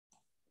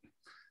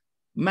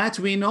Matt,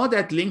 we know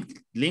that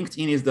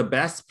LinkedIn is the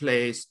best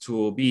place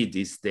to be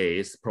these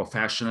days,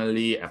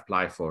 professionally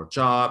apply for a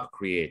job,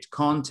 create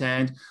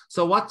content.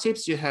 So what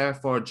tips you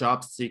have for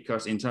job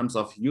seekers in terms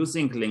of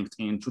using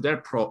LinkedIn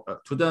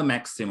to the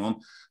maximum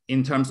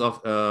in terms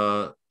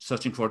of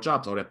searching for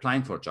jobs or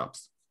applying for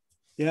jobs?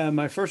 Yeah,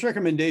 my first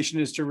recommendation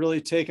is to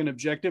really take an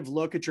objective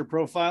look at your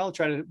profile,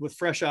 with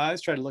fresh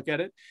eyes, try to look at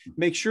it.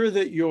 Make sure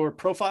that your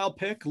profile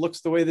pic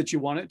looks the way that you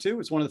want it to.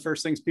 It's one of the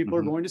first things people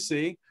are going to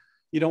see.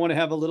 You don't want to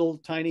have a little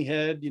tiny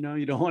head, you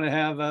don't want to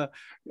have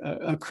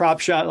a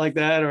crop shot like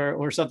that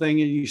or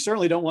something. And you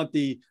certainly don't want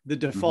the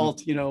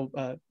default,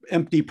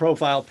 empty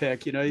profile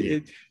pic.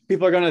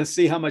 People are going to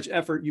see how much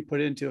effort you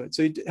put into it.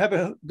 So you have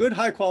a good,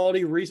 high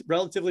quality,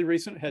 relatively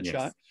recent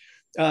headshot.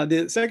 Yes.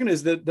 The second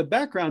is that the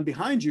background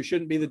behind you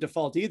shouldn't be the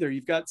default either.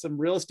 You've got some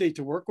real estate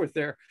to work with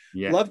there.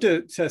 Yeah. Love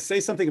to say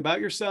something about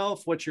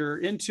yourself, what you're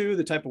into,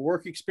 the type of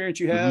work experience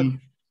you have,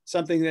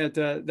 something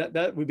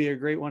that would be a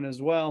great one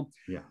as well.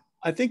 Yeah.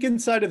 I think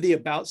inside of the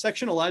about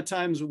section, a lot of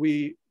times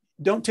we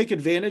don't take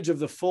advantage of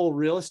the full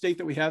real estate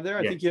that we have there.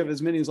 I think you have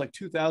as many as like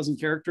 2,000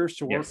 characters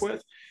to work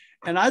with.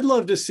 And I'd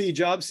love to see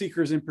job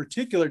seekers in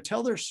particular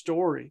tell their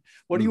story.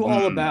 What are you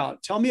all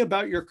about? Tell me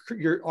about your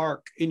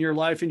arc in your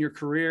life and your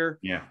career.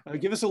 Yeah.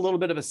 Give us a little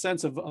bit of a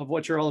sense of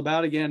what you're all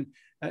about again.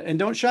 And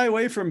don't shy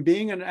away from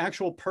being an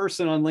actual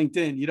person on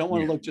LinkedIn. You don't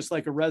want to look just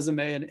like a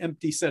resume, an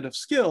empty set of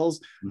skills.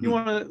 You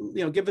want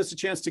to, give us a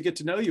chance to get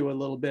to know you a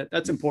little bit.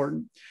 That's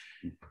important.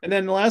 And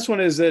then the last one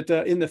is that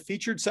in the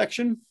featured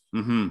section,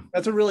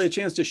 that's really a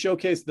chance to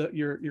showcase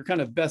your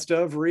kind of best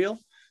of reel.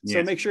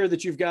 So make sure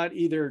that you've got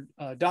either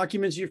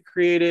documents you've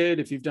created,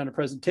 if you've done a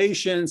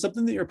presentation,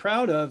 something that you're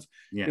proud of.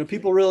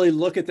 People really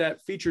look at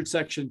that featured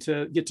section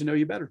to get to know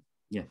you better.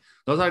 Yeah,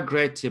 those are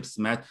great tips,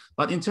 Matt.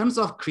 But in terms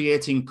of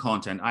creating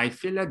content, I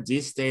feel like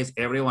these days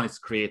everyone is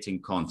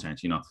creating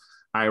content.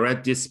 I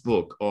read this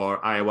book,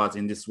 or I was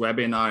in this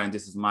webinar and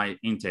this is my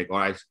intake,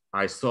 or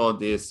I saw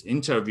this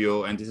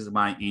interview and this is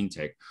my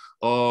intake,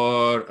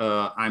 or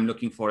I'm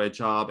looking for a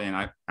job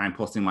and I'm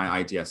posting my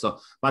idea. So,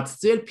 but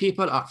still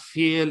people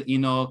feel,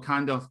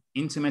 kind of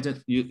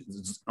intimidated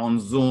on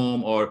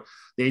Zoom, or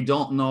they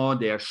don't know,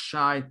 they're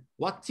shy.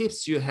 What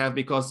tips you have?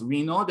 Because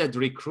we know that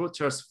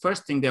recruiters,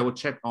 first thing they will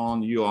check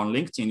on you on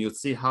LinkedIn, you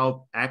see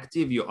how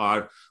active you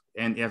are.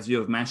 And as you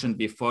have mentioned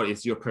before,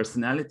 is your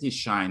personality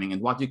shining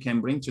and what you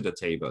can bring to the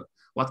table?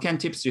 What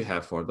tips you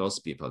have for those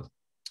people?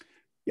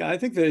 Yeah, I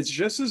think that it's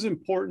just as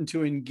important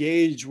to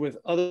engage with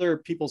other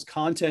people's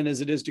content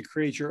as it is to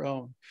create your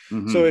own.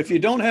 So if you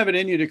don't have it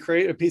in you to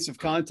create a piece of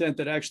content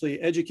that actually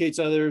educates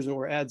others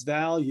or adds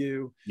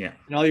value,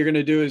 and all you're going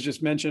to do is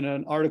just mention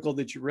an article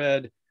that you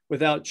read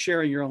without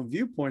sharing your own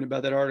viewpoint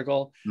about that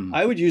article,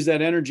 I would use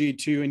that energy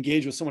to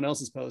engage with someone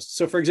else's post.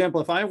 So for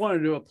example, if I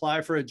wanted to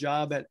apply for a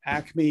job at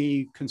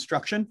Acme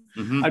Construction,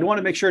 I'd want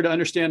to make sure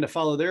to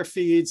follow their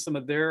feeds, some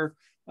of their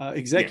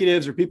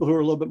executives or people who are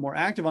a little bit more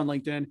active on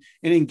LinkedIn,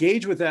 and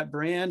engage with that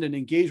brand and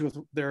engage with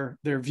their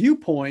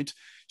viewpoint,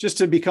 just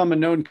to become a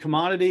known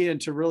commodity and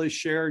to really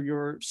share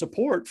your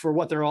support for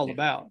what they're all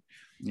about.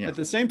 Yeah. At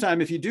the same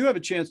time, if you do have a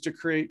chance to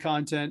create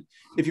content,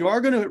 if you are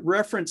going to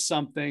reference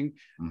something,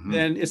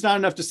 then it's not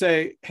enough to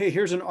say, hey,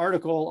 here's an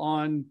article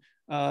on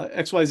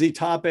XYZ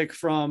topic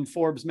from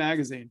Forbes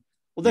magazine.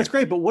 Well, that's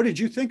great, but what did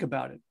you think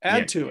about it?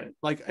 Add to it.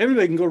 Like,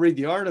 everybody can go read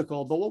the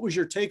article, but what was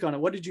your take on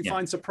it? What did you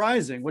find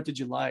surprising? What did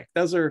you like?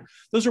 Those are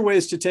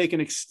ways to take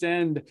and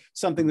extend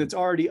something that's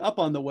already up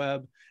on the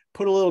web,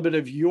 put a little bit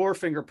of your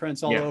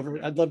fingerprints all over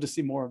it. I'd love to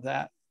see more of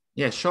that.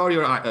 Yeah, share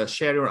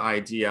your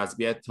ideas,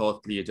 be a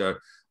thought leader.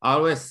 I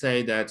always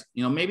say that,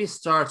 maybe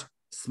start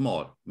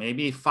small,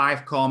 maybe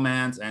 5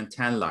 comments and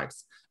 10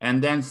 likes,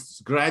 and then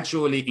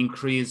gradually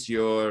increase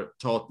your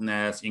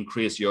thoughtness,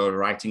 increase your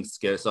writing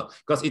skills. So,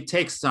 because it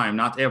takes time,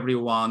 not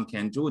everyone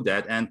can do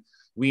that. And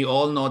we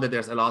all know that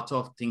there's a lot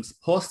of things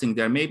posting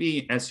there.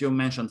 Maybe, as you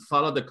mentioned,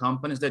 follow the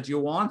companies that you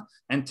want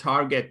and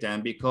target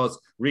them, because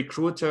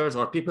recruiters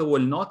or people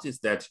will notice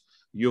that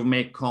you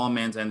make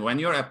comments, and when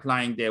you're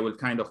applying, they will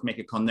kind of make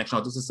a connection.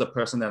 Oh, this is the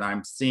person that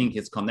I'm seeing,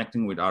 he's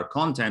connecting with our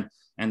content,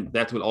 and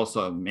that will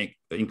also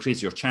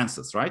increase your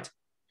chances, right?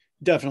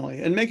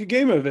 Definitely. And make a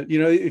game of it.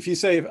 If you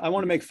say, I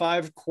want to make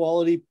 5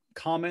 quality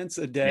comments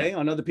a day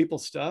on other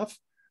people's stuff,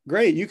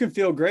 great. You can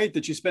feel great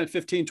that you spent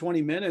 15,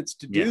 20 minutes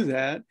to do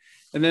that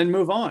and then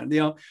move on.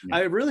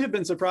 I really have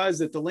been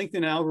surprised that the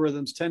LinkedIn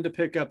algorithms tend to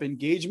pick up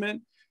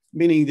engagement,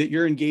 meaning that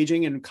you're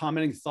engaging and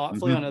commenting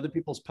thoughtfully on other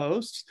people's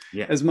posts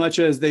as much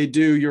as they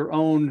do your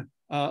own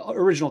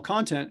original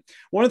content.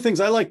 One of the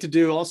things I like to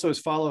do also is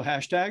follow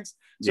hashtags.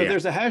 So if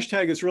there's a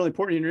hashtag that's really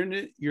important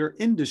in your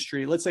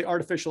industry, let's say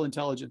artificial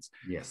intelligence.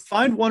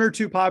 Find 1 or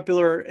 2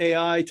 popular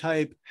AI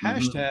type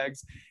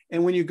hashtags.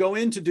 And when you go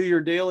in to do your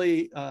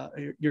daily,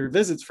 your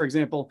visits, for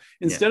example,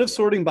 instead of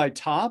sorting by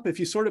top, if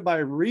you sort it by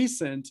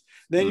recent,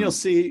 then you'll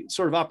see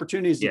sort of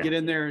opportunities to get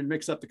in there and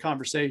mix up the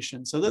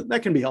conversation. So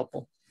that can be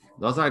helpful.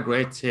 Those are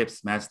great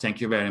tips, Matt.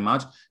 Thank you very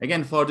much.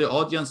 Again, for the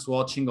audience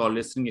watching or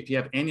listening, if you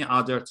have any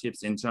other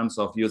tips in terms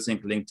of using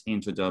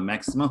LinkedIn to the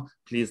maximum,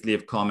 please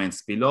leave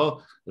comments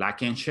below.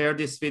 Like and share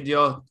this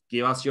video,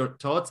 give us your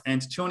thoughts,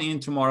 and tune in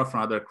tomorrow for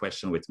another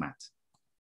question with Matt.